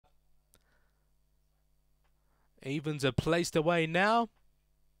Evens are placed away now.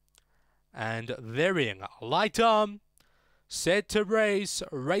 And they're in. Light on. Set to race.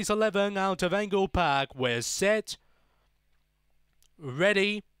 Race 11 out of Angle-Park. We're set.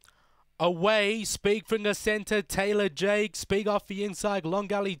 Ready. Away, Speak from the centre, Taylor Jake, Speak off the inside, Long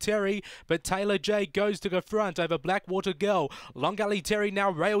Gully Terry, but Taylor Jake goes to the front over Blackwater Girl. Long Gully Terry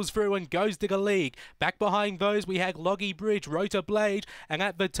now rails through and goes to the lead. Back behind those we have Loggy Bridge, Rota Blade, and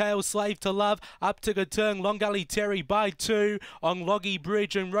at the tail Slave to Love, up to the turn, Long Gully Terry by 2 on Loggy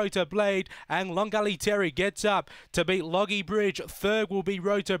Bridge and Rota Blade, and Long Gully Terry gets up to beat Loggy Bridge. Third will be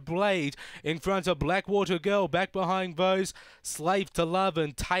Rota Blade in front of Blackwater Girl. Back behind those, Slave to Love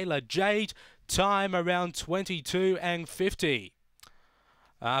and Taylor Jake. Time around 22 and 50.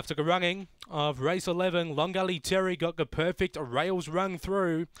 After the running of race 11, Long Gully Terry got the perfect rails run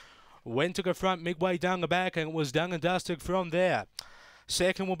through, went to the front midway down the back, and it was done and dusted from there.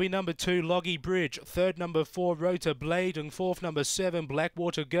 Second will be number 2, Loggy Bridge. Third, number 4, Rota Blade, and fourth, number 7,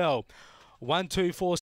 Blackwater Girl. 1, 2, 4.